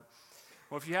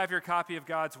Well, if you have your copy of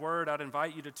God's Word, I'd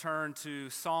invite you to turn to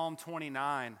Psalm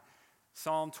 29.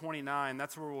 Psalm 29,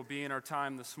 that's where we'll be in our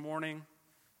time this morning.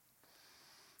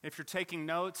 If you're taking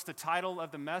notes, the title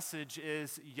of the message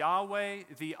is Yahweh,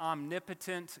 the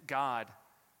Omnipotent God.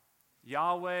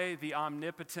 Yahweh, the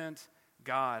Omnipotent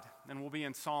God. And we'll be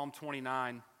in Psalm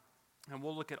 29, and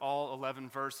we'll look at all 11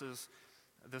 verses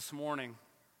this morning.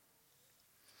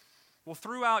 Well,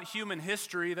 throughout human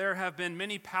history, there have been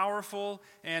many powerful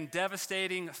and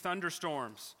devastating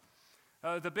thunderstorms.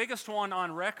 The biggest one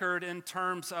on record in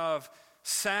terms of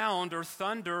sound or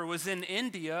thunder was in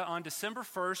India on December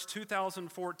 1st,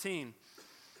 2014.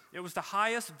 It was the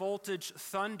highest voltage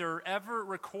thunder ever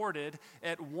recorded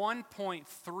at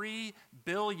 1.3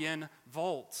 billion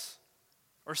volts,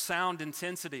 or sound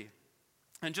intensity.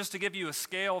 And just to give you a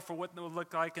scale for what it would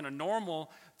look like in a normal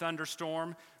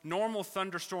thunderstorms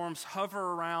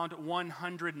hover around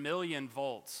 100 million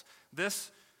volts. This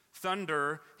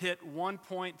thunder hit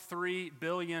 1.3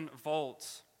 billion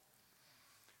volts.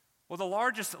 Well, the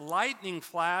largest lightning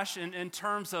flash in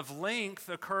terms of length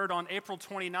occurred on April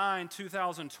 29,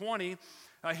 2020,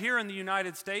 here in the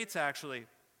United States, actually.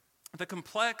 The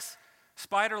complex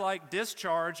spider-like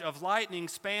discharge of lightning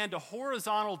spanned a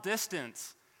horizontal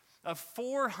distance of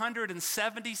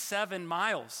 477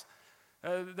 miles.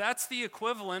 That's the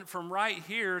equivalent from right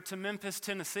here to Memphis,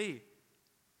 Tennessee.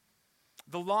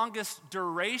 The longest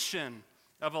duration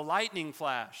of a lightning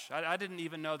flash, I didn't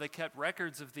even know they kept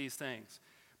records of these things,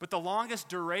 but the longest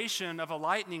duration of a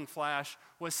lightning flash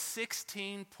was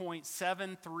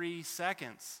 16.73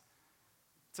 seconds.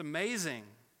 It's amazing.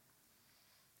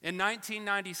 In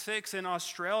 1996 in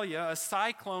Australia, a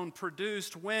cyclone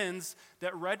produced winds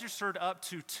that registered up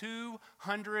to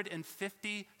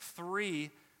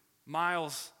 253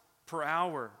 miles per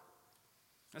hour.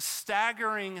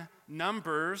 Staggering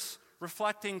numbers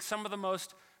reflecting some of the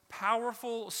most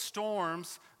powerful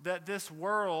storms that this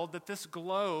world, that this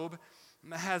globe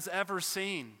has ever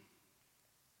seen.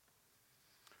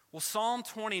 Well, Psalm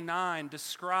 29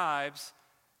 describes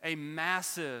a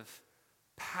massive,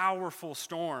 powerful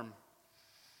storm.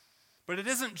 But it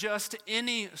isn't just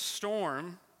any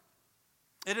storm.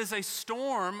 It is a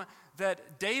storm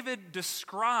that David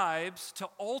describes to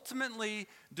ultimately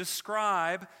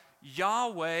describe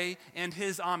Yahweh and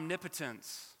his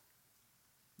omnipotence.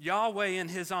 Yahweh and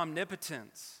his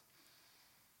omnipotence.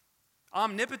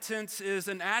 Omnipotence is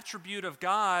an attribute of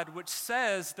God which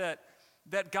says that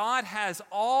God has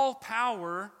all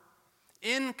power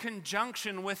in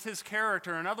conjunction with his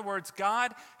character. In other words,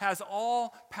 God has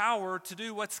all power to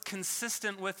do what's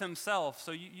consistent with himself.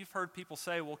 So you've heard people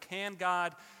say, well, can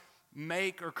God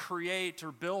make or create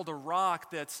or build a rock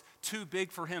that's too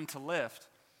big for him to lift?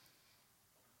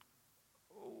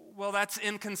 Well, that's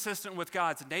inconsistent with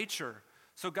God's nature.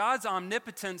 So God's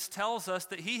omnipotence tells us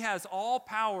that he has all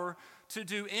power to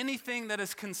do anything that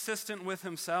is consistent with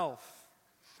himself.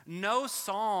 No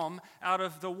psalm out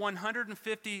of the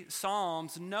 150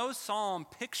 psalms, no psalm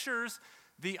pictures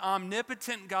the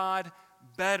omnipotent God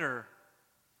better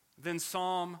than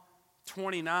Psalm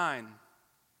 29.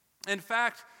 In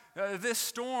fact, this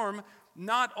storm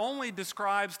not only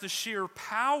describes the sheer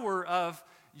power of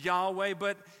Yahweh,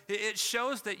 but it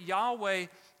shows that Yahweh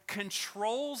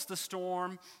controls the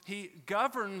storm, he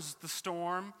governs the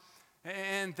storm,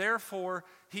 and therefore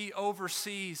he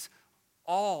oversees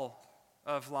all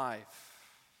of life.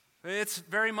 It's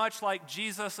very much like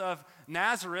Jesus of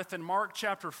Nazareth in Mark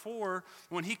chapter 4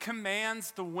 when he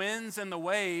commands the winds and the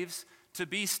waves to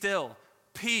be still.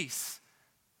 Peace,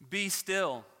 be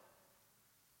still.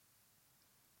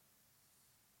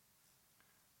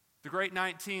 The great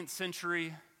 19th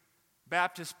century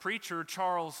Baptist preacher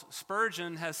Charles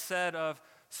Spurgeon has said of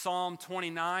Psalm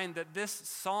 29 that this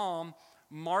psalm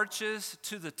marches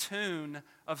to the tune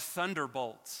of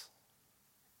thunderbolts.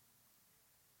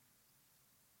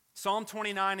 Psalm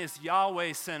 29 is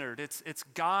Yahweh-centered. It's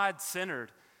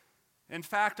God-centered. In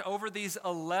fact, over these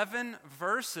 11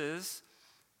 verses,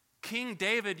 King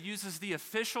David uses the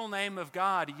official name of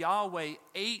God, Yahweh,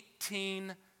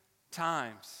 18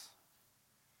 times.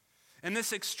 And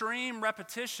this extreme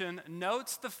repetition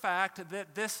notes the fact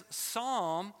that this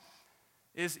psalm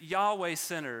is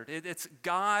Yahweh-centered. It's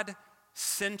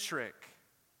God-centric.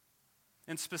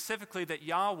 And specifically that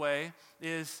Yahweh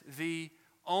is the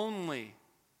only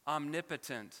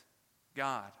omnipotent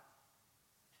God.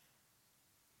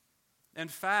 In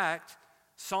fact,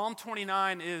 Psalm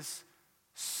 29 is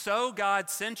so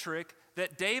God-centric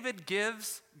that David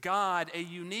gives God a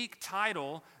unique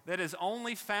title that is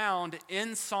only found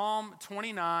in Psalm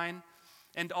 29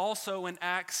 and also in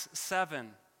Acts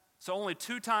 7. So only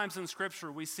 2 times in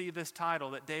Scripture we see this title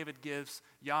that David gives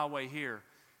Yahweh here,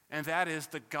 and that is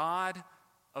the God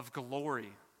of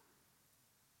glory.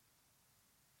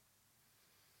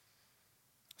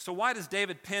 So why does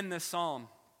David pen this psalm?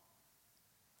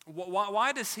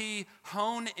 Why does he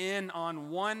hone in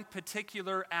on one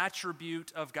particular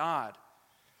attribute of God?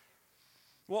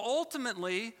 Well,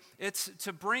 ultimately, it's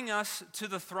to bring us to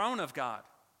the throne of God.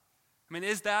 I mean,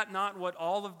 is that not what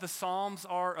all of the Psalms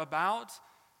are about?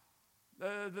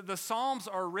 The Psalms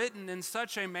are written in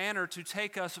such a manner to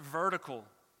take us vertical.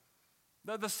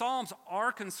 The Psalms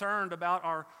are concerned about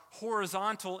our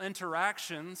horizontal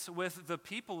interactions with the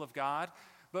people of God,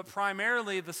 but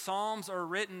primarily the Psalms are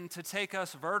written to take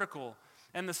us vertical.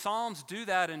 And the Psalms do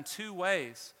that in 2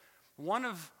 ways. One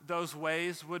of those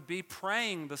ways would be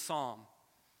praying the psalm.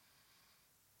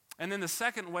 And then the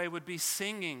second way would be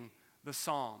singing the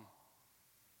psalm.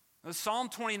 Psalm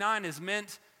 29 is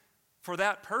meant for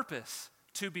that purpose,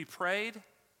 to be prayed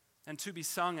and to be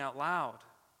sung out loud.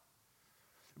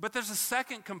 But there's a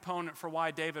second component for why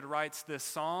David writes this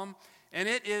psalm, and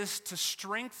it is to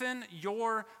strengthen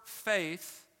your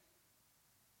faith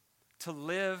to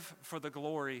live for the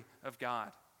glory of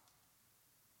God.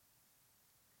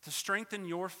 To strengthen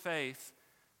your faith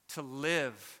to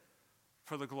live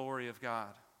for the glory of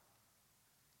God.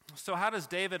 So how does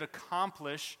David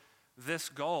accomplish this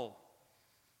goal?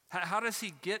 How does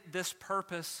he get this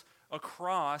purpose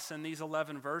across in these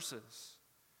 11 verses?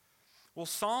 Well,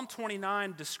 Psalm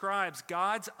 29 describes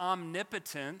God's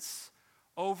omnipotence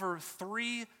over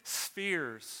 3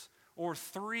 spheres or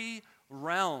 3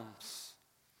 realms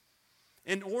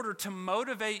in order to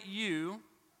motivate you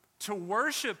to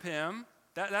worship him,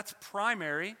 that's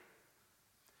primary,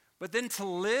 but then to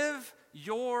live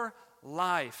your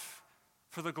life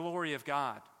for the glory of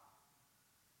God.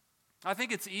 I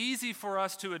think it's easy for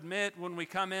us to admit when we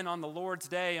come in on the Lord's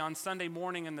Day on Sunday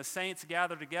morning and the saints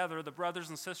gather together, the brothers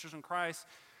and sisters in Christ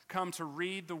come to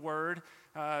read the Word,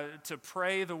 to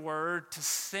pray the Word, to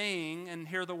sing and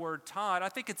hear the Word taught. I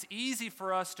think it's easy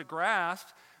for us to grasp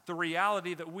the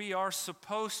reality that we are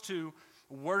supposed to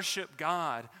worship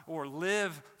God or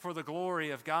live for the glory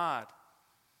of God.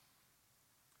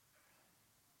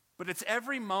 But it's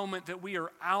every moment that we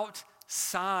are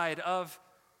outside of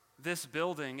this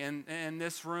building and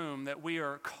this room that we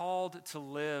are called to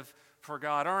live for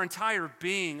God. Our entire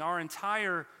being, our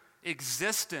entire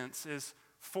existence is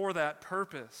for that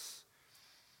purpose.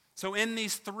 So in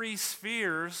these 3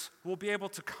 spheres, we'll be able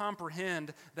to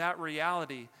comprehend that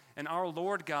reality. And our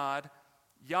Lord God,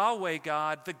 Yahweh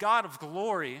God, the God of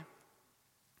glory,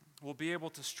 will be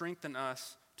able to strengthen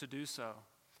us to do so.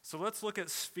 So let's look at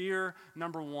sphere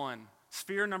number 1.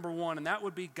 Sphere number 1, and that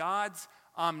would be God's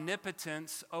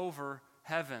omnipotence over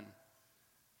heaven.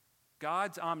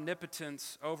 God's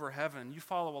omnipotence over heaven. You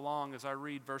follow along as I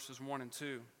read verses 1 and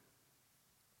 2.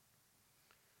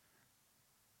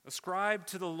 Ascribe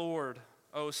to the Lord,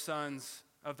 O sons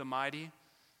of the mighty.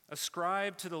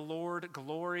 Ascribe to the Lord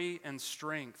glory and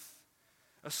strength.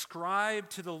 Ascribe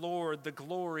to the Lord the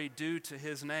glory due to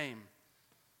his name.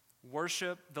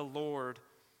 Worship the Lord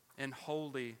in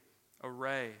holy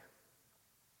array.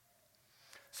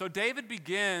 So David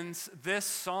begins this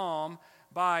psalm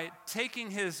by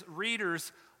taking his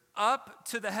readers up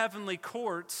to the heavenly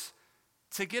courts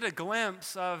to get a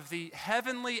glimpse of the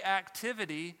heavenly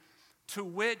activity to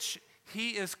which he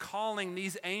is calling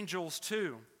these angels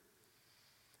to.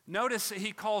 Notice that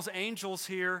he calls angels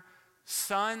here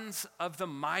sons of the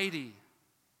mighty.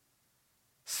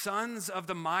 Sons of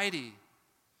the mighty.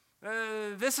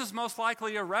 This is most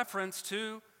likely a reference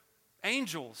to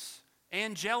angels,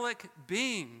 angelic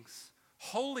beings,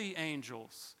 holy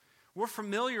angels. We're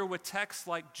familiar with texts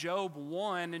like Job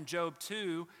 1 and Job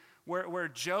 2, where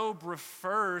Job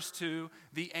refers to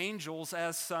the angels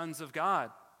as sons of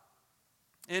God.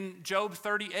 In Job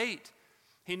 38,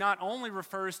 he not only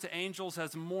refers to angels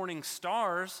as morning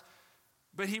stars,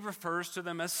 but he refers to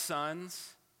them as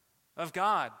sons of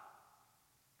God.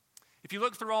 If you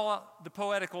look through all the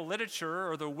poetical literature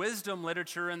or the wisdom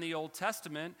literature in the Old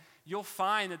Testament, you'll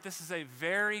find that this is a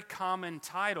very common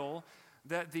title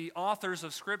that the authors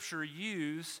of Scripture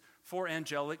use for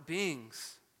angelic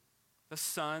beings, the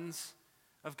sons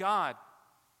of God.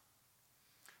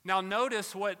 Now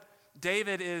notice what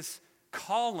David is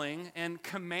calling and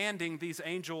commanding these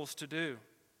angels to do.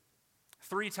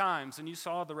 3 times, and you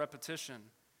saw the repetition.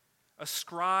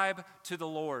 Ascribe to the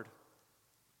Lord.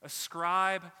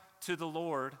 Ascribe to the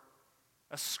Lord.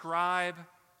 Ascribe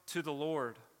to the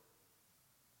Lord.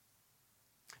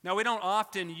 Now, we don't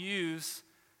often use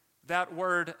that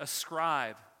word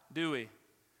ascribe, do we?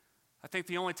 I think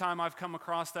the only time I've come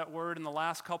across that word in the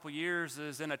last couple years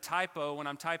is in a typo when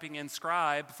I'm typing in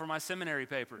scribe for my seminary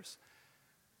papers.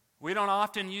 We don't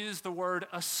often use the word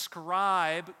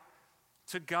ascribe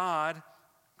to God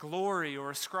glory or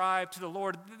ascribe to the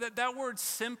Lord. That word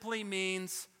simply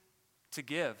means to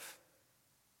give.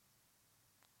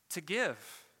 To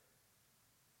give.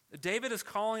 David is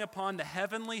calling upon the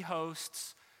heavenly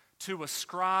hosts to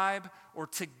ascribe or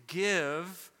to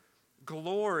give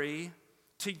glory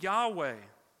to Yahweh.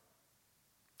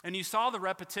 And you saw the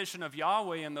repetition of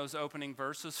Yahweh in those opening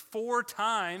verses. 4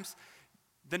 times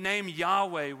the name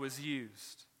Yahweh was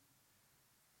used.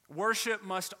 Worship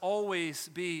must always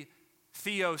be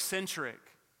theocentric.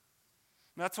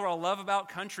 That's what I love about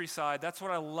Countryside. That's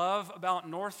what I love about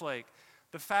Northlake.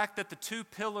 The fact that the 2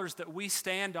 pillars that we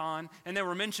stand on, and they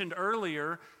were mentioned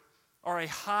earlier, are a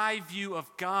high view of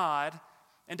God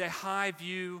and a high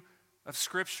view of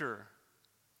Scripture.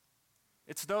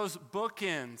 It's those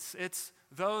bookends, it's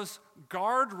those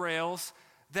guardrails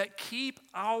that keep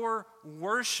our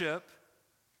worship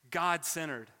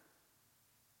God-centered.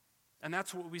 And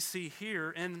that's what we see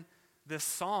here in this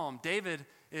psalm. David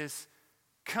is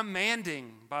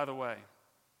commanding, by the way,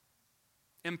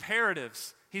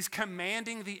 imperatives. He's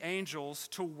commanding the angels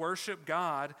to worship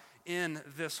God in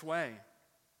this way.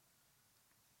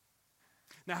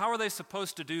 Now, how are they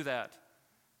supposed to do that?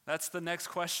 That's the next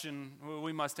question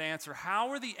we must answer. How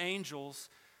are the angels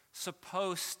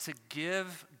supposed to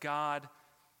give God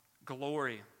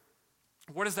glory?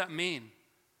 What does that mean?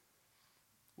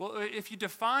 Well, if you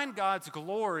define God's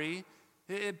glory,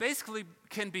 it basically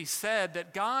can be said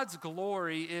that God's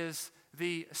glory is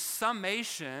the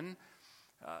summation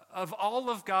of all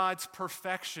of God's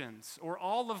perfections or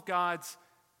all of God's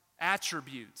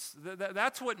attributes.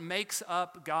 That's what makes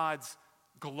up God's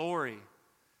glory.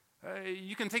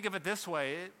 You can think of it this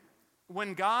way.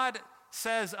 When God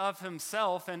says of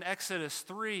himself in Exodus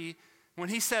 3, when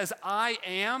he says, I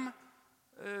am,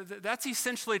 that's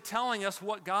essentially telling us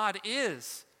what God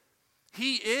is.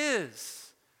 He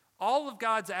is. All of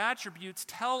God's attributes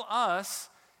tell us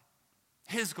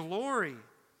his glory.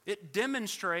 It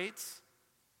demonstrates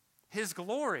his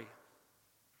glory.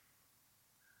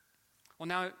 Well,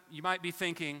 now you might be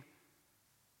thinking,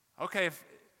 okay,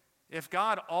 if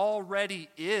God already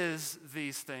is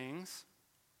these things,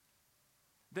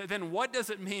 then what does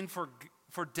it mean for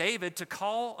David to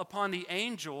call upon the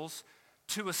angels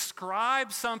to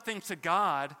ascribe something to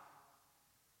God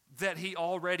that he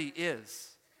already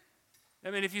is? I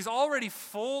mean, if he's already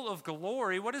full of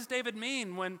glory, what does David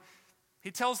mean when he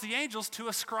tells the angels to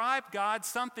ascribe God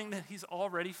something that he's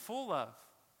already full of?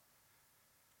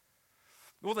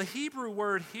 Well, the Hebrew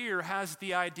word here has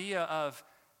the idea of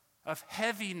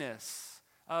heaviness,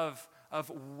 of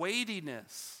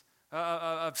weightiness,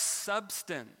 of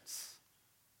substance.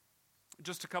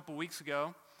 Just a couple weeks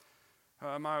ago,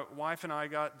 my wife and I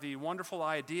got the wonderful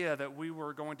idea that we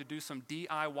were going to do some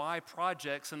DIY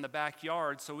projects in the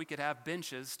backyard so we could have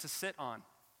benches to sit on.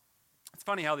 It's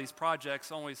funny how these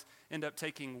projects always end up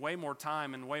taking way more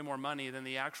time and way more money than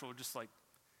the actual just like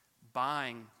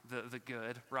buying the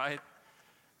good, right?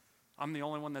 I'm the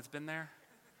only one that's been there?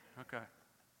 Okay.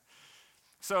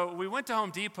 So we went to Home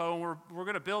Depot and we're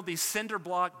going to build these cinder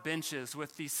block benches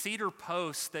with these cedar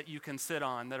posts that you can sit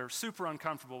on that are super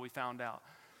uncomfortable, we found out.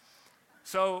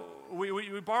 So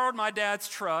we borrowed my dad's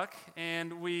truck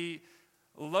and we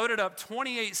loaded up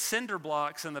 28 cinder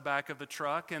blocks in the back of the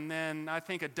truck and then I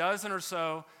think a dozen or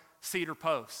so cedar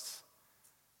posts.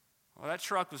 Well, that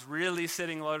truck was really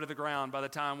sitting low to the ground by the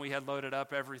time we had loaded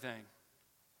up everything.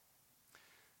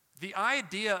 The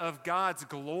idea of God's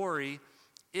glory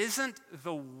isn't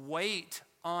the weight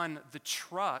on the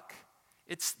truck,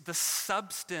 it's the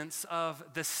substance of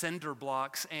the cinder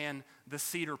blocks and the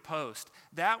cedar post,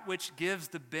 that which gives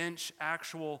the bench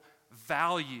actual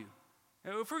value.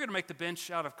 If we're going to make the bench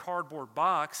out of cardboard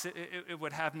box, it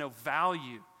would have no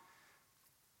value.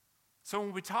 So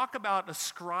when we talk about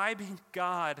ascribing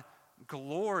God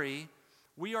glory,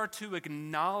 we are to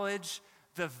acknowledge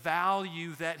the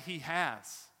value that he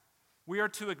has. We are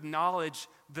to acknowledge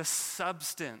the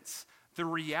substance, the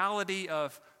reality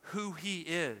of who he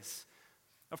is.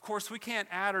 Of course, we can't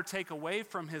add or take away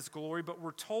from his glory, but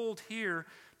we're told here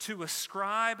to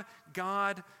ascribe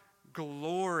God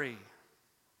glory.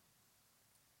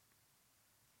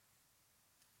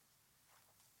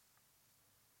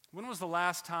 When was the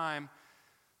last time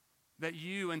that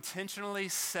you intentionally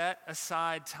set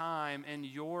aside time in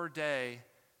your day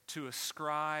to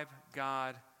ascribe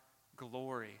God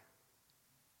glory?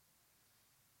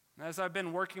 As I've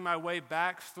been working my way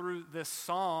back through this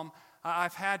psalm,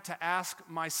 I've had to ask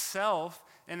myself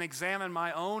and examine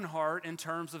my own heart in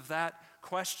terms of that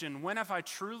question. When have I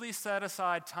truly set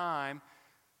aside time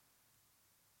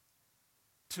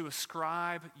to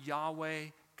ascribe Yahweh,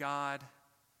 God,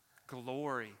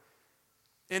 glory?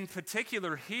 In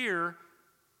particular here,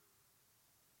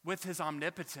 with his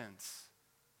omnipotence.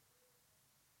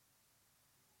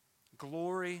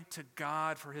 Glory to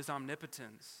God for his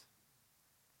omnipotence.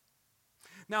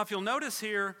 Now, if you'll notice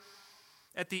here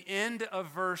at the end of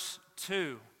verse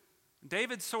 2,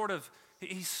 David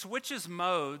he switches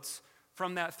modes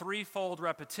from that threefold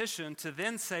repetition to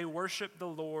then say, worship the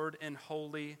Lord in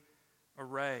holy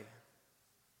array.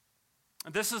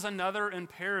 This is another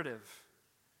imperative.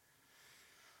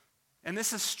 And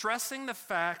this is stressing the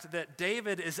fact that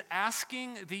David is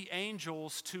asking the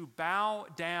angels to bow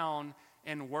down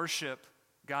and worship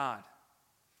God.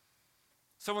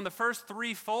 So in the first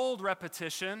threefold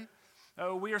repetition,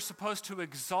 we are supposed to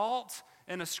exalt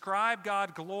and ascribe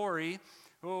God glory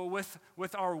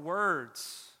with our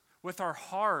words, with our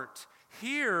heart.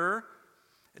 Here,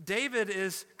 David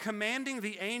is commanding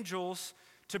the angels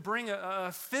to bring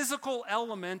a physical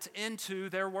element into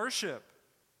their worship.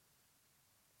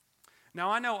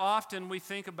 Now, I know often we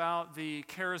think about the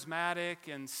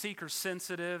charismatic and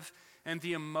seeker-sensitive and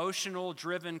the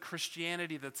emotional-driven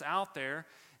Christianity that's out there,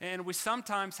 and we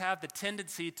sometimes have the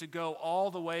tendency to go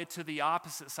all the way to the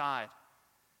opposite side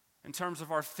in terms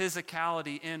of our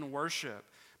physicality in worship.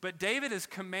 But David is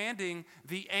commanding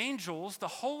the angels, the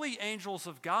holy angels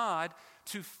of God,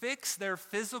 to fix their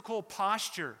physical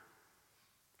posture,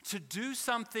 to do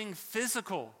something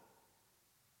physical.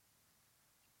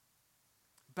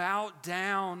 Bow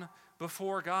down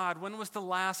before God. When was the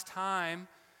last time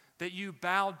that you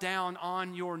bowed down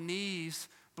on your knees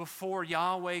before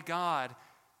Yahweh God,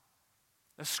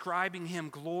 ascribing him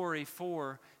glory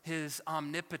for his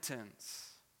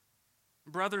omnipotence?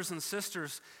 Brothers and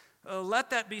sisters, let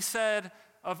that be said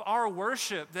of our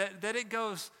worship, that it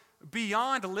goes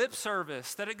beyond lip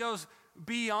service, that it goes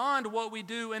beyond what we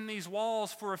do in these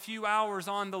walls for a few hours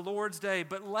on the Lord's Day,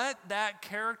 but let that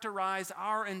characterize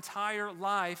our entire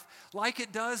life like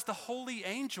it does the holy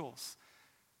angels.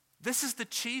 This is the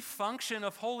chief function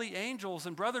of holy angels.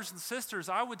 And brothers and sisters,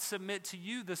 I would submit to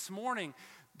you this morning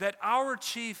that our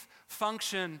chief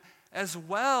function as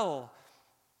well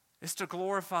is to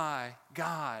glorify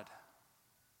God.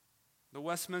 The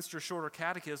Westminster Shorter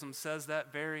Catechism says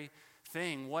that very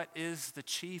thing. What is the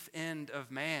chief end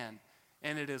of man?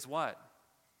 And it is what?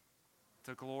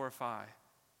 To glorify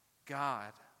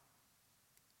God.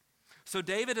 So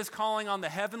David is calling on the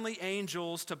heavenly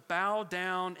angels to bow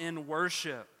down in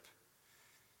worship.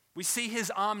 We see his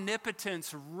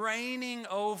omnipotence reigning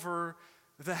over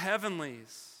the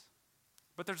heavenlies.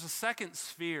 But there's a second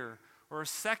sphere or a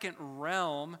second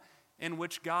realm in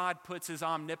which God puts his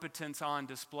omnipotence on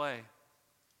display.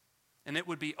 And it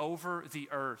would be over the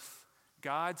earth.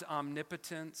 God's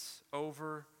omnipotence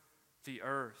over the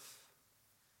earth.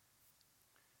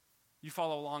 You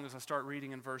follow along as I start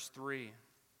reading in verse 3.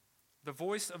 The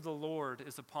voice of the Lord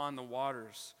is upon the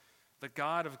waters. The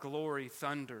God of glory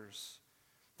thunders.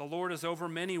 The Lord is over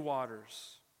many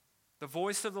waters. The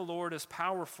voice of the Lord is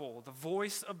powerful. The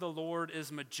voice of the Lord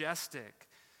is majestic.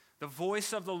 The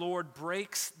voice of the Lord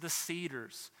breaks the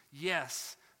cedars.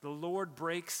 Yes, the Lord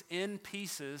breaks in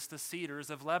pieces the cedars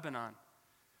of Lebanon.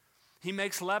 He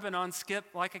makes Lebanon skip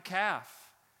like a calf,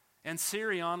 and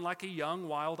Sirion like a young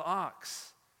wild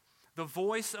ox. The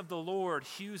voice of the Lord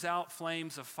hews out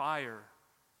flames of fire.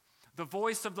 The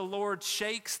voice of the Lord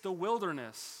shakes the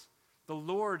wilderness. The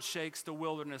Lord shakes the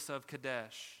wilderness of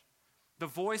Kadesh. The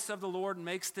voice of the Lord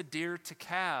makes the deer to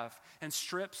calve and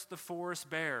strips the forest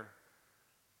bare.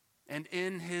 And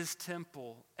in his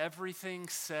temple, everything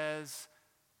says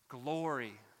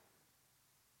glory.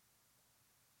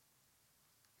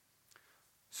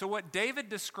 So what David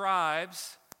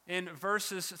describes in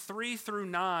verses 3 through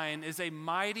 9 is a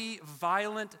mighty,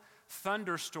 violent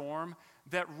thunderstorm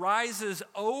that rises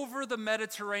over the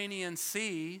Mediterranean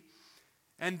Sea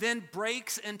and then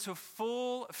breaks into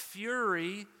full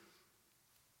fury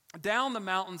down the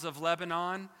mountains of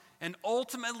Lebanon and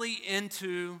ultimately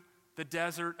into the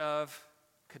desert of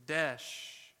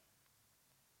Kadesh.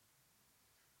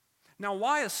 Now,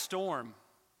 why a storm?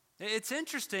 It's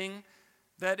interesting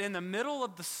that in the middle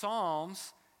of the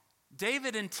Psalms,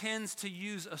 David intends to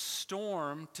use a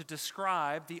storm to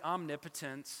describe the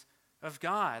omnipotence of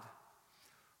God.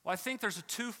 Well, I think there's a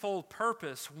twofold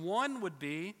purpose. One would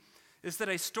be is that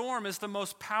a storm is the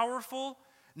most powerful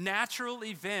natural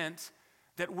event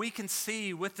that we can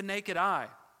see with the naked eye.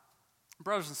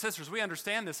 Brothers and sisters, we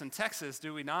understand this in Texas,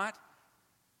 do we not?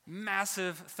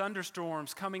 massive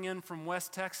thunderstorms coming in from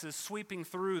West Texas, sweeping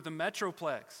through the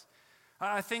Metroplex.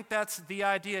 I think that's the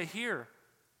idea here.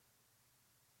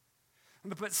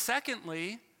 But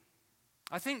secondly,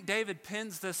 I think David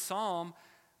pens this psalm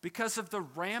because of the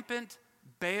rampant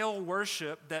Baal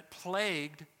worship that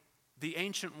plagued the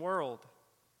ancient world.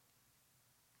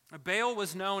 Baal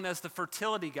was known as the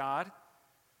fertility god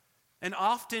and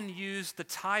often used the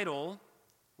title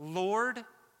Lord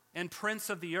and Prince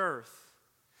of the earth.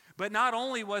 But not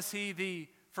only was he the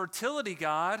fertility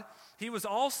god, he was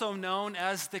also known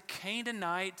as the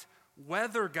Canaanite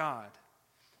weather god.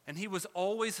 And he was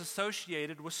always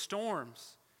associated with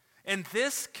storms. And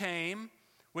this came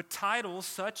with titles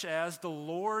such as the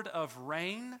Lord of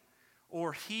Rain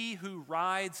or He Who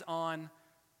Rides on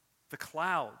the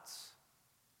Clouds.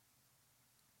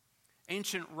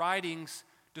 Ancient writings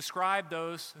describe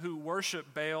those who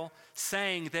worship Baal,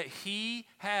 saying that he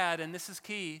had, and this is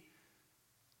key,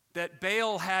 that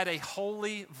Baal had a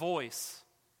holy voice.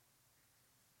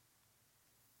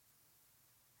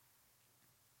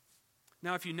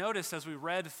 Now, if you notice, as we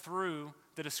read through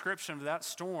the description of that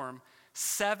storm,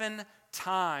 7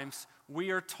 times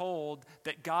we are told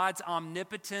that God's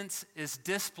omnipotence is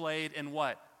displayed in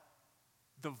what?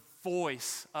 The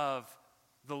voice of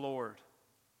the Lord.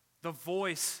 The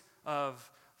voice of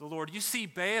the Lord. You see,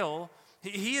 Baal,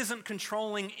 he isn't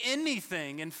controlling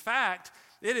anything. In fact,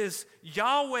 it is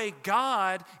Yahweh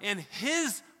God and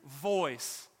his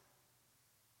voice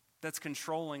that's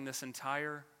controlling this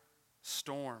entire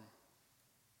storm.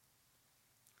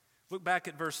 Look back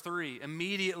at verse 3.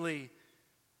 Immediately,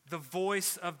 the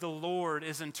voice of the Lord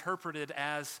is interpreted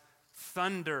as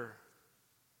thunder.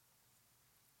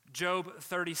 Job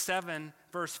 37,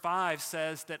 verse 5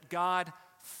 says that God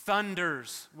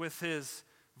thunders with his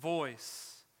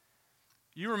voice.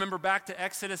 You remember back to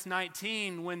Exodus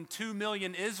 19 when 2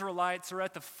 million Israelites are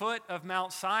at the foot of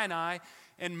Mount Sinai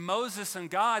and Moses and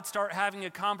God start having a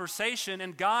conversation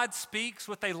and God speaks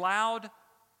with a loud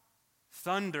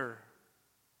thunder.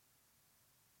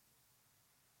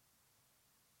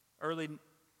 Early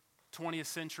 20th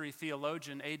century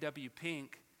theologian A.W.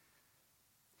 Pink,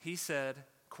 he said,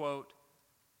 quote,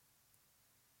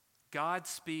 God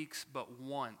speaks but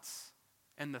once,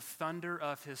 and the thunder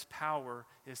of his power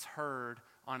is heard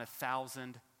on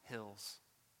 1,000 hills.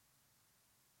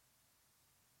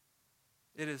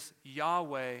 It is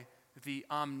Yahweh, the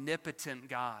omnipotent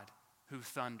God, who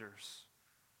thunders.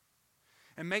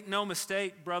 And make no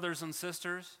mistake, brothers and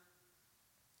sisters,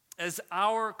 as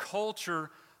our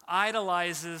culture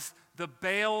idolizes the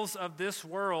Baals of this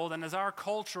world, and as our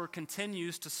culture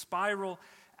continues to spiral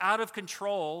out of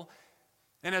control,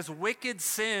 and as wicked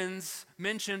sins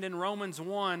mentioned in Romans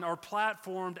 1 are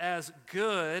platformed as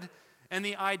good, and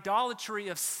the idolatry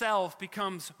of self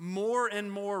becomes more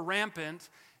and more rampant,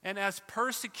 and as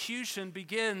persecution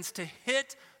begins to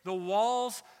hit the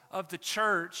walls of the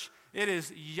church, it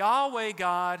is Yahweh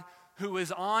God who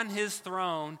is on his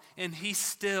throne, and he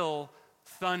still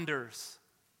thunders.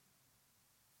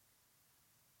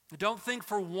 Don't think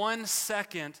for 1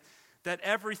 second that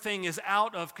everything is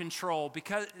out of control,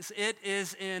 because it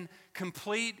is in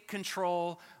complete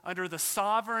control under the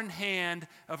sovereign hand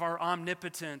of our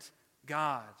omnipotent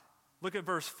God. Look at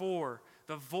verse 4.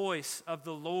 The voice of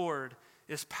the Lord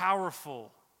is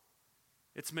powerful.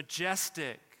 It's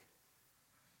majestic.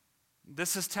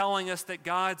 This is telling us that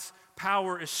God's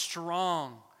power is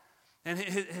strong, and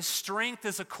his strength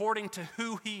is according to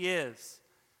who he is.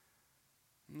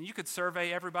 You could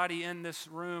survey everybody in this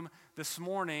room this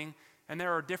morning, and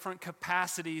there are different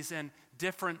capacities and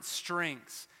different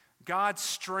strengths. God's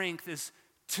strength is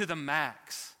to the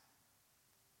max.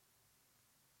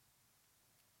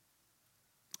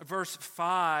 Verse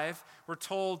 5, we're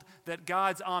told that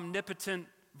God's omnipotent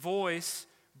voice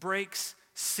breaks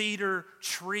cedar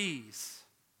trees.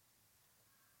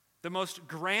 The most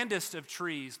grandest of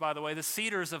trees, by the way, the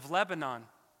cedars of Lebanon.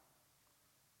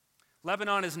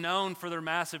 Lebanon is known for their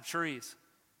massive trees.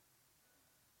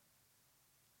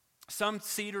 Some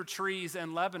cedar trees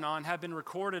in Lebanon have been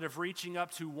recorded of reaching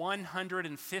up to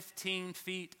 115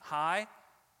 feet high.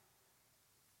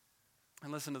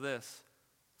 And listen to this,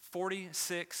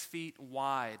 46 feet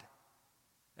wide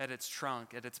at its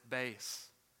trunk, at its base.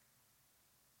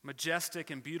 Majestic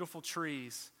and beautiful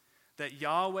trees that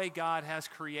Yahweh God has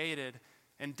created,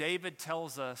 and David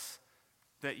tells us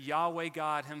that Yahweh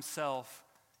God himself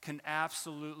can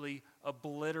absolutely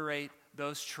obliterate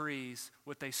those trees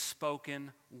with a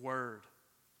spoken word.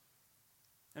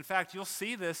 In fact, you'll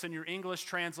see this in your English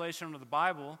translation of the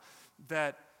Bible,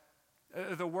 that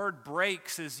The word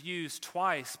breaks is used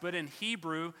twice, but in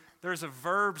Hebrew, there's a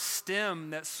verb stem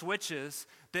that switches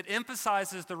that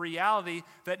emphasizes the reality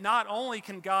that not only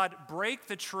can God break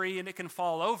the tree and it can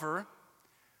fall over,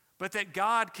 but that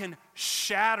God can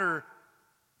shatter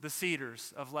the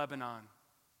cedars of Lebanon,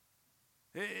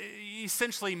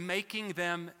 essentially making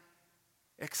them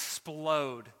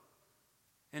explode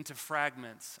into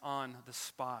fragments on the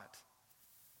spot.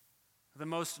 The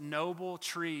most noble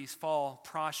trees fall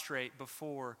prostrate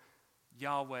before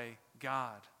Yahweh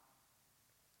God.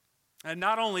 And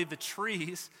not only the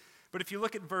trees, but if you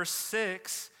look at verse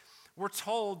 6, we're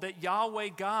told that Yahweh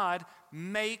God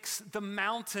makes the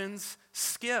mountains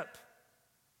skip.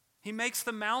 He makes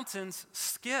the mountains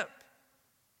skip.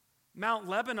 Mount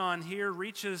Lebanon here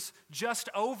reaches just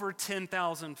over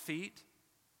 10,000 feet.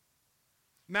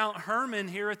 Mount Hermon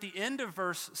here at the end of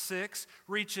verse 6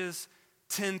 reaches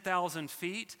 10,000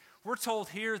 feet. We're told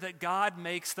here that God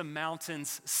makes the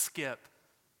mountains skip.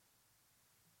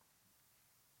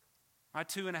 My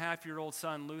 2.5-year-old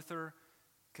son, Luther,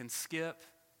 can skip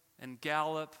and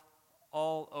gallop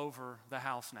all over the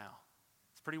house now.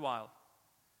 It's pretty wild.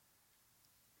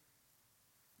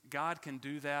 God can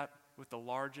do that with the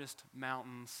largest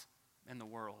mountains in the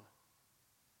world.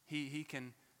 He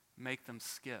can make them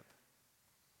skip.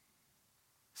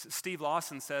 Steve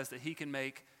Lawson says that he can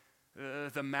make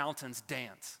the mountains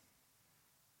dance.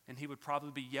 And he would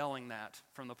probably be yelling that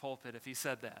from the pulpit if he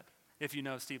said that, if you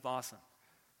know Steve Lawson.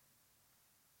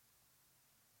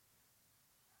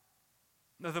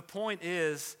 Now, the point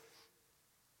is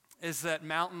that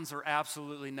mountains are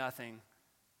absolutely nothing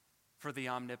for the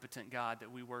omnipotent God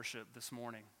that we worship this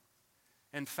morning.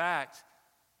 In fact,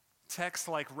 texts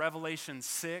like Revelation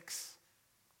 6,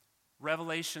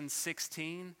 Revelation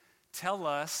 16 tell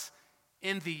us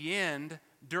in the end,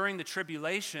 during the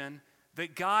tribulation,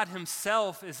 that God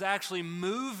himself is actually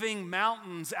moving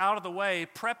mountains out of the way,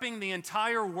 prepping the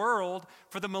entire world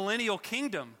for the millennial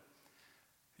kingdom.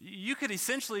 You could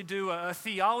essentially do a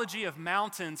theology of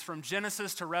mountains from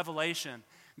Genesis to Revelation.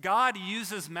 God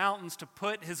uses mountains to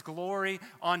put his glory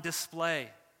on display.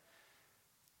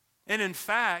 And in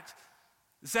fact,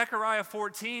 Zechariah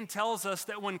 14 tells us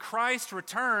that when Christ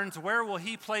returns, where will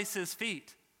he place his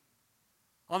feet?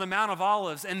 On the Mount of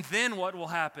Olives. And then what will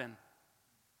happen?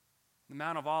 The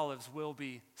Mount of Olives will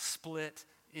be split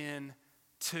in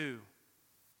two.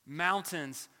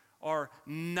 Mountains are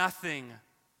nothing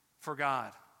for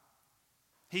God.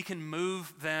 He can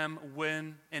move them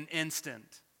in an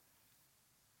instant.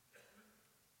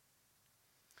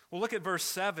 Well, look at verse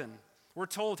 7. We're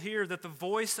told here that the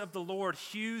voice of the Lord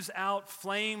hews out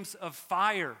flames of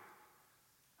fire.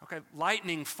 Okay,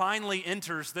 lightning finally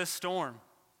enters this storm.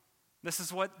 This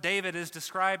is what David is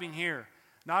describing here.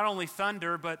 Not only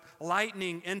thunder, but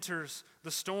lightning enters the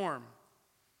storm.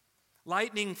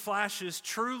 Lightning flashes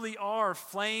truly are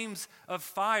flames of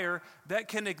fire that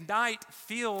can ignite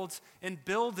fields and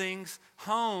buildings,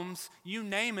 homes, you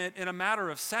name it, in a matter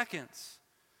of seconds.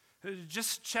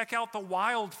 Just check out the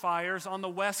wildfires on the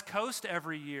West Coast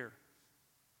every year.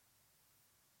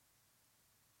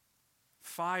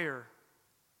 Fire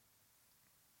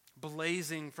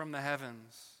blazing from the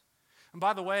heavens. And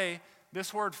by the way,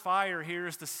 this word fire here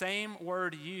is the same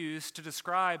word used to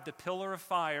describe the pillar of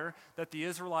fire that the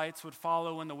Israelites would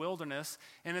follow in the wilderness,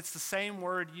 and it's the same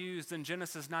word used in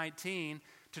Genesis 19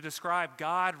 to describe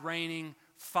God raining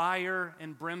fire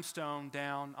and brimstone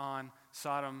down on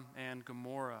Sodom and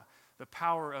Gomorrah. The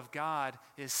power of God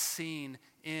is seen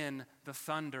in the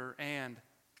thunder and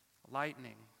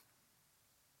lightning.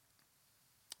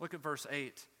 Look at verse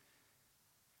 8.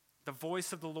 The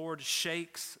voice of the Lord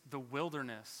shakes the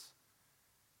wilderness.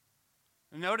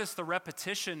 Notice the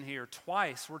repetition here.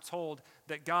 Twice we're told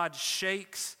that God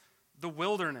shakes the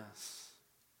wilderness.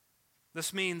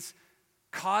 This means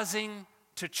causing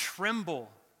to tremble.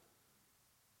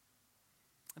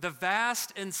 The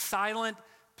vast and silent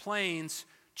plains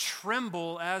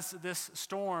tremble as this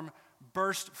storm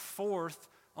burst forth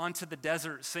onto the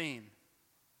desert scene.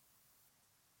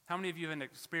 How many of you have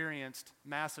experienced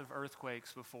massive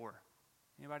earthquakes before?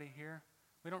 Anybody here?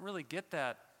 We don't really get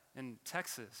that in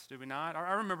Texas, do we not?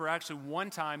 I remember actually one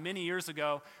time, many years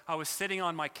ago, I was sitting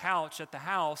on my couch at the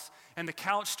house, and the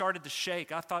couch started to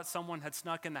shake. I thought someone had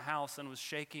snuck in the house and was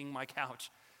shaking my couch.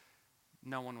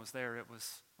 No one was there. It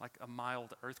was like a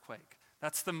mild earthquake.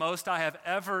 That's the most I have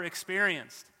ever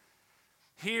experienced.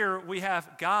 Here we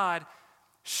have God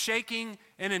shaking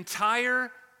an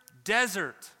entire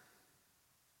desert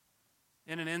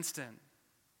in an instant.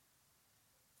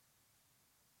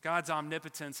 God's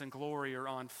omnipotence and glory are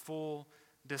on full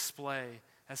display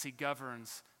as he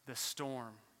governs the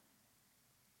storm.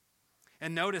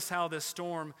 And notice how this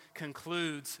storm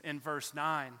concludes in verse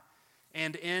 9.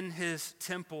 And in his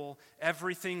temple,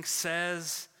 everything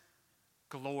says,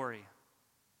 glory.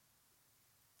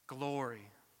 Glory.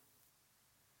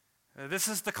 This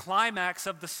is the climax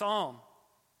of the psalm.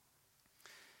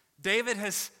 David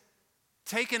has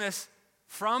taken us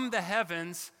from the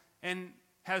heavens and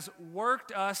has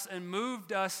worked us and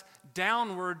moved us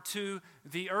downward to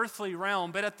the earthly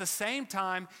realm. But at the same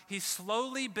time, he's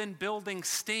slowly been building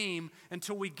steam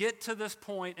until we get to this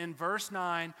point in verse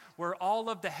 9 where all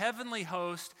of the heavenly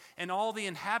host and all the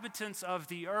inhabitants of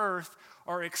the earth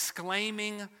are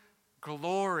exclaiming,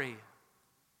 glory.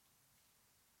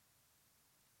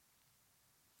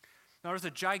 Now, there's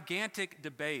a gigantic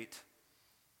debate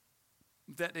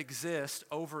that exists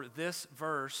over this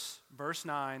verse, verse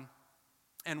 9,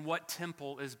 and what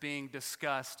temple is being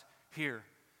discussed here.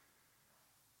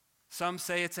 Some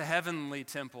say it's a heavenly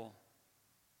temple.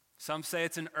 Some say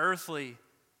it's an earthly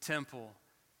temple.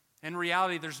 In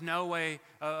reality, there's no way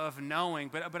of knowing,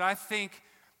 but I think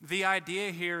the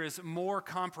idea here is more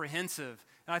comprehensive.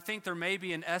 And I think there may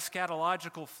be an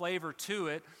eschatological flavor to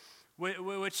it,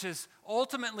 which is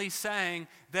ultimately saying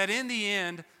that in the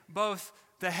end, both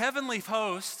the heavenly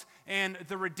host and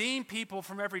the redeemed people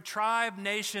from every tribe,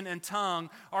 nation, and tongue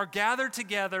are gathered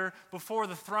together before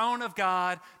the throne of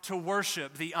God to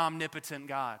worship the omnipotent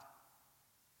God.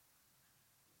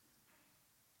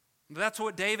 That's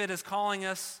what David is calling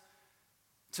us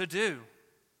to do,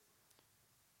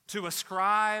 to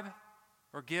ascribe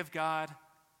or give God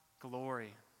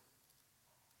glory.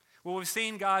 Well, we've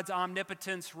seen God's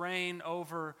omnipotence reign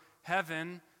over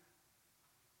heaven.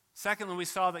 Secondly, we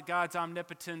saw that God's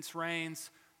omnipotence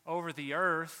reigns over the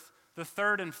earth. The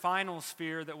third and final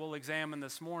sphere that we'll examine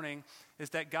this morning is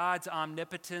that God's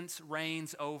omnipotence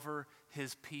reigns over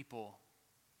his people.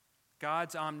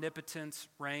 God's omnipotence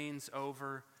reigns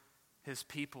over his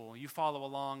people. You follow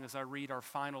along as I read our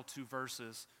final two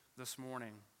verses this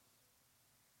morning.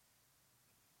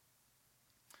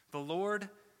 The Lord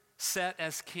sat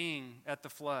as king at the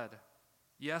flood.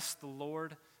 Yes, the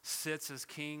Lord sits as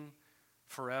king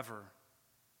forever.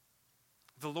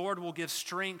 The Lord will give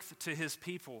strength to his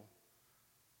people.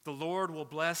 The Lord will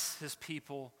bless his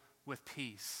people with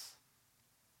peace.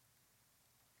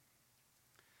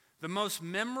 The most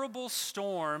memorable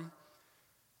storm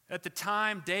at the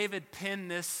time David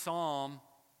penned this psalm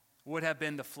would have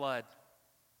been the flood.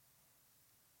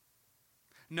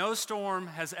 No storm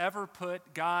has ever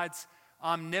put God's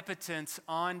omnipotence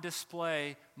on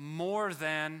display more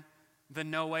than the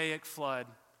Noahic flood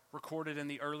recorded in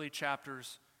the early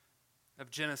chapters of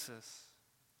Genesis.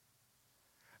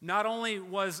 Not only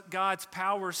was God's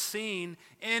power seen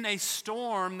in a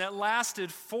storm that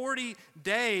lasted 40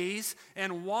 days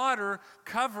and water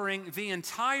covering the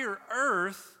entire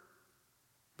earth,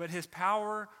 but his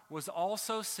power was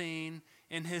also seen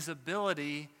in his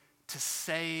ability to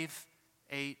save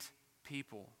 8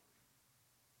 people.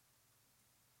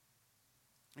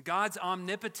 God's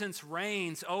omnipotence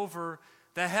reigns over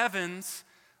the heavens,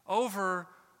 over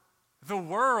the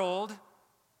world,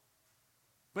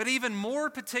 but even more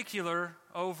particular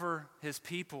over his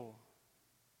people.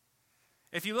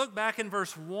 If you look back in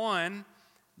verse 1,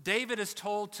 David is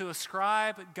told to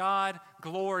ascribe God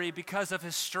glory because of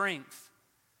his strength.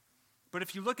 But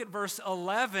if you look at verse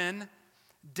 11,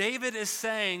 David is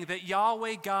saying that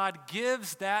Yahweh God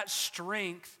gives that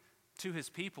strength to his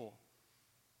people.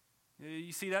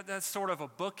 You see, that's sort of a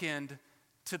bookend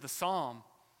to the psalm.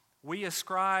 We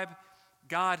ascribe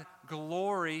God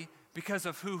glory because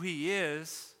of who he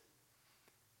is.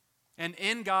 And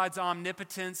in God's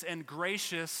omnipotence and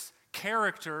gracious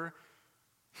character,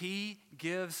 he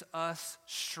gives us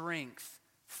strength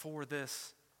for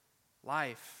this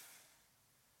life.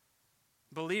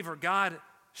 Believer, God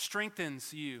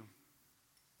strengthens you.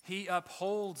 He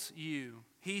upholds you.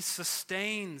 He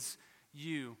sustains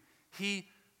you. He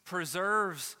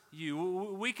preserves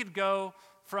you. We could go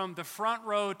from the front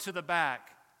row to the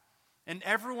back, and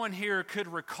everyone here could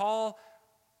recall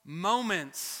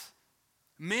moments,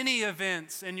 many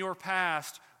events in your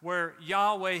past where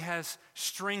Yahweh has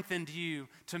strengthened you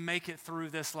to make it through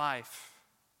this life.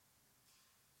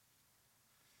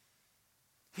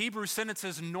 Hebrew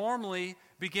sentences normally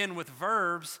begin with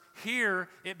verbs. Here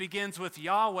it begins with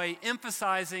Yahweh,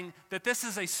 emphasizing that this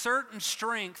is a certain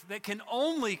strength that can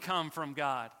only come from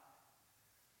God.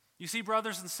 You see,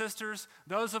 brothers and sisters,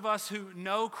 those of us who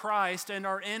know Christ and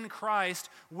are in Christ,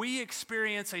 we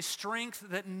experience a strength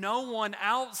that no one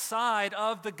outside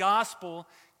of the gospel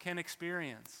can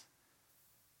experience.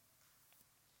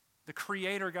 The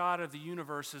Creator God of the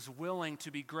universe is willing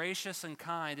to be gracious and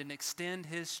kind and extend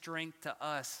his strength to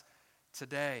us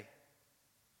today.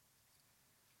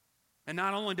 And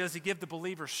not only does he give the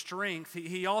believer strength,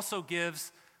 he also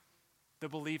gives the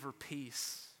believer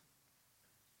peace.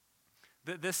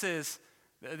 This is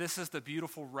the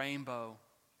beautiful rainbow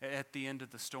at the end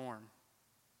of the storm.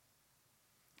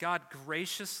 God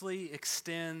graciously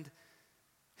extends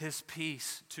his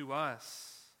peace to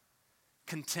us.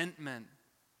 Contentment,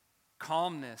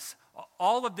 calmness,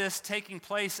 all of this taking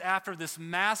place after this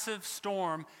massive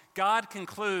storm, God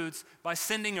concludes by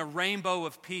sending a rainbow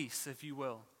of peace, if you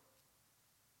will.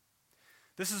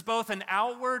 This is both an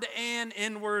outward and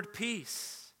inward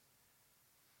peace.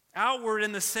 Outward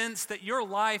in the sense that your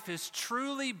life is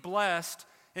truly blessed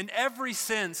in every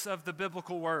sense of the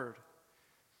biblical word.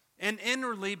 And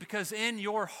inwardly, because in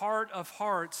your heart of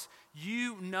hearts,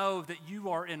 you know that you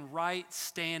are in right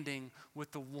standing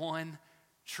with the one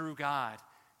true God.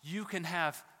 You can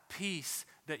have peace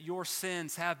that your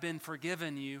sins have been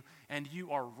forgiven you, and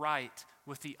you are right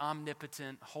with the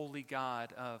omnipotent, holy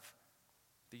God of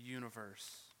the universe.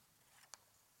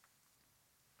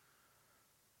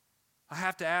 I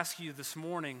have to ask you this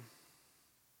morning,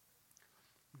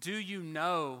 do you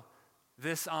know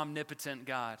this omnipotent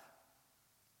God?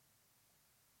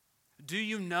 Do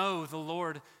you know the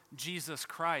Lord Jesus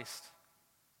Christ?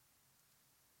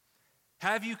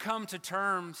 Have you come to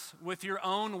terms with your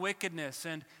own wickedness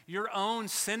and your own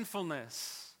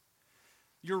sinfulness,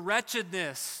 your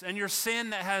wretchedness and your sin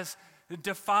that has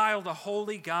defiled a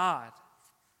holy God?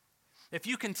 If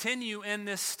you continue in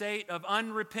this state of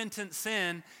unrepentant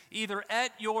sin, either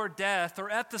at your death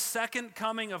or at the second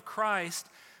coming of Christ,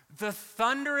 the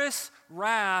thunderous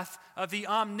wrath of the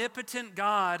omnipotent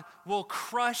God will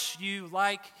crush you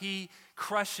like he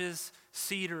crushes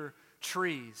cedar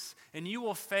trees. And you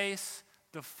will face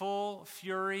the full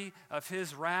fury of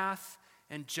his wrath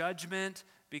and judgment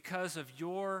because of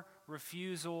your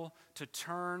refusal to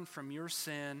turn from your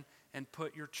sin and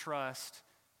put your trust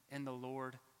in the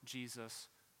Lord Jesus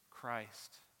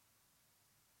Christ.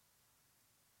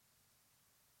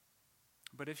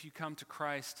 But if you come to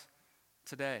Christ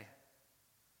today,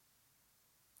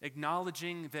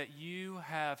 acknowledging that you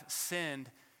have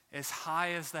sinned as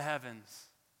high as the heavens,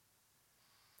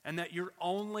 and that your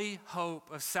only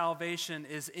hope of salvation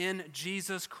is in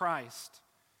Jesus Christ,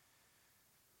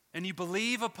 and you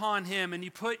believe upon him and you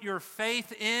put your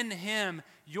faith in him,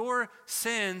 your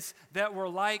sins that were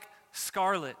like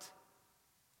scarlet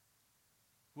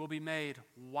will be made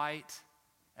white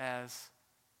as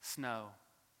snow.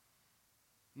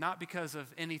 Not because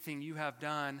of anything you have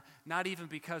done, not even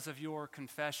because of your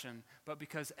confession, but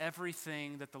because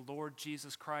everything that the Lord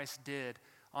Jesus Christ did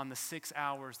on the 6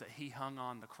 hours that he hung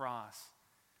on the cross.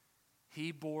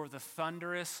 He bore the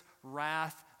thunderous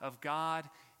wrath of God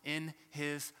in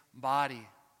his body.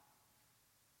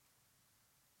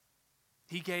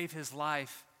 He gave his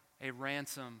life a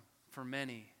ransom for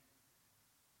many.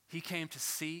 He came to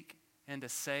seek and to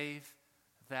save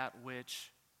that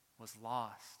which was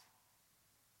lost.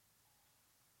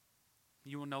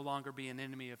 You will no longer be an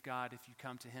enemy of God if you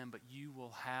come to him, but you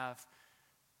will have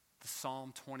the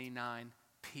Psalm 29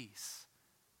 peace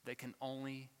that can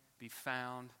only be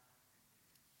found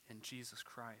in Jesus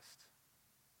Christ.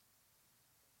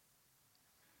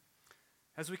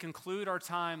 As we conclude our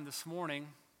time this morning,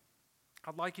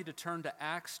 I'd like you to turn to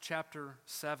Acts chapter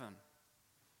 7.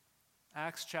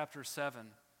 Acts chapter 7.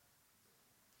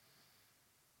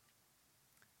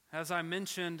 As I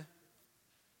mentioned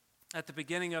at the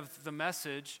beginning of the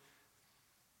message,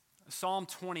 Psalm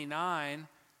 29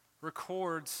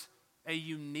 records a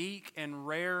unique and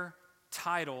rare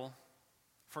title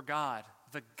for God,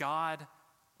 the God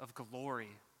of glory.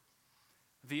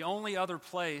 The only other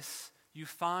place you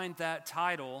find that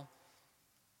title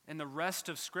in the rest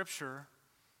of Scripture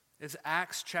is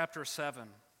Acts chapter 7,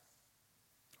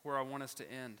 where I want us to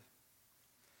end.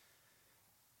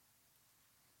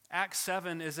 Acts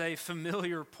 7 is a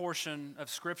familiar portion of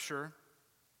Scripture,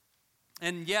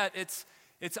 and yet it's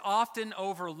often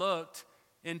overlooked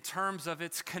in terms of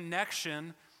its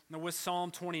connection with Psalm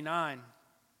 29.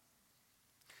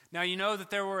 Now, you know that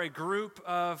there were a group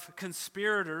of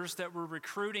conspirators that were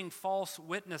recruiting false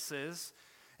witnesses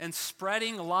and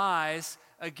spreading lies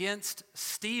against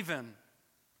Stephen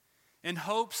in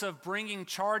hopes of bringing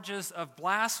charges of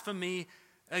blasphemy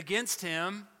against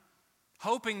him,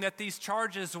 hoping that these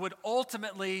charges would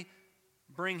ultimately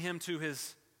bring him to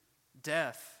his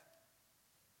death.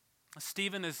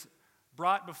 Stephen is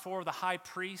brought before the high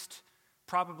priest,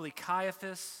 probably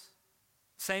Caiaphas,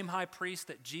 same high priest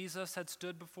that Jesus had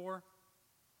stood before.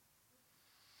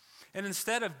 And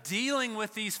instead of dealing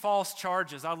with these false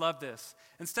charges, I love this,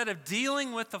 instead of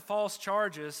dealing with the false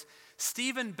charges,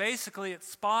 Stephen basically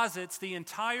exposits the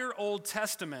entire Old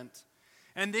Testament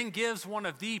and then gives one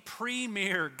of the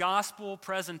premier gospel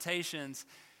presentations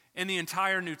in the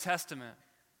entire New Testament.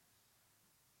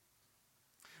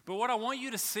 But what I want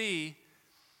you to see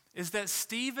is that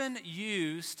Stephen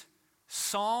used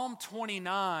Psalm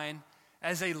 29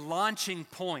 as a launching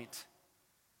point.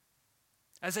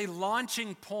 As a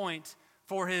launching point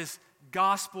for his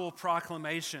gospel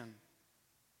proclamation.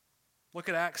 Look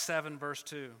at Acts 7, verse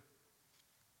 2.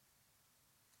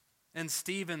 And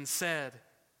Stephen said,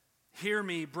 "Hear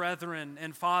me, brethren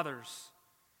and fathers.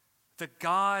 The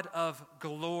God of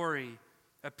glory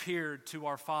appeared to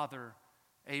our father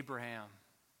Abraham."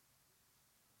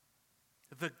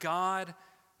 The God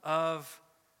of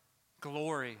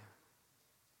glory.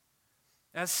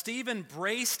 As Stephen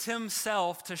braced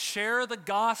himself to share the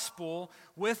gospel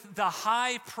with the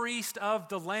high priest of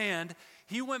the land,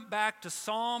 he went back to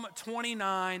Psalm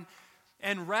 29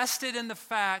 and rested in the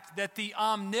fact that the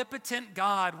omnipotent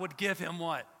God would give him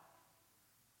what?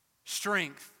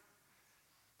 Strength.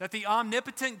 That the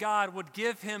omnipotent God would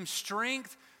give him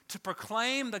strength to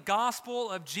proclaim the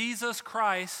gospel of Jesus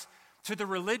Christ to the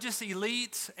religious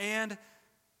elites and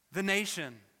the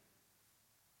nation.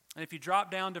 And if you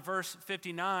drop down to verse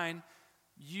 59,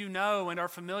 you know and are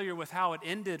familiar with how it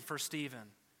ended for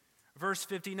Stephen. Verse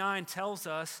 59 tells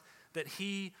us that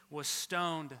he was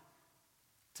stoned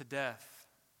to death.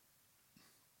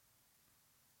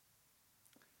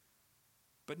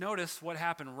 But notice what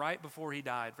happened right before he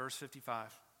died, verse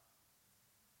 55.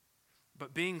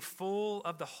 But being full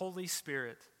of the Holy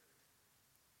Spirit,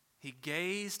 he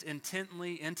gazed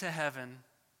intently into heaven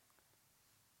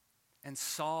and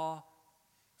saw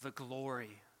the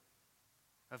glory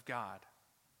of God.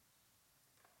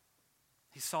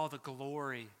 He saw the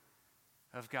glory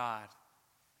of God.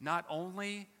 Not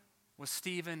only was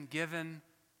Stephen given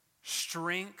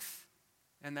strength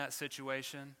in that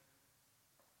situation,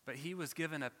 but he was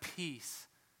given a peace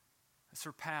that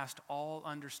surpassed all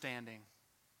understanding.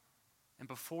 And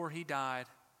before he died,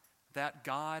 that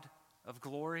God of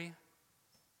glory,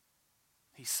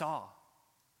 he saw.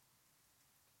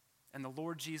 And the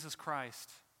Lord Jesus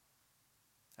Christ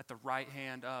at the right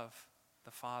hand of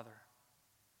the Father.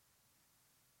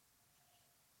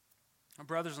 My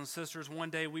brothers and sisters,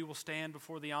 one day we will stand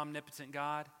before the omnipotent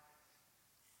God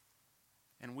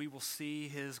and we will see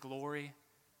his glory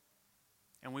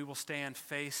and we will stand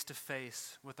face to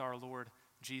face with our Lord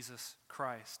Jesus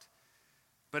Christ.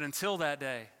 But until that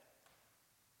day,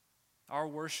 our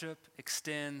worship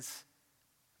extends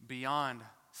beyond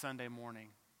Sunday morning,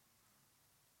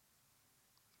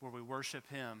 where we worship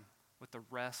him with the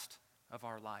rest of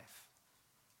our life.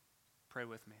 Pray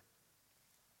with me.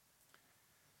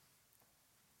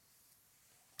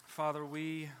 Father,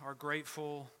 we are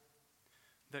grateful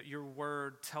that your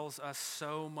word tells us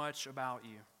so much about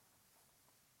you.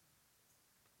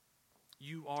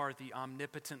 You are the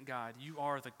omnipotent God. You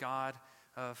are the God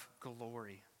of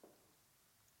glory.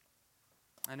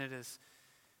 And it is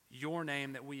your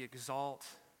name that we exalt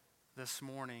this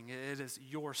morning. It is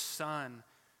your Son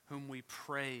whom we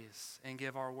praise and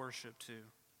give our worship to.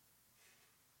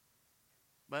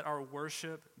 Let our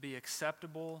worship be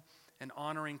acceptable and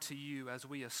honoring to you as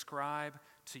we ascribe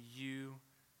to you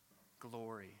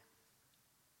glory.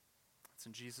 It's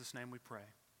in Jesus' name we pray.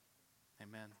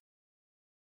 Amen.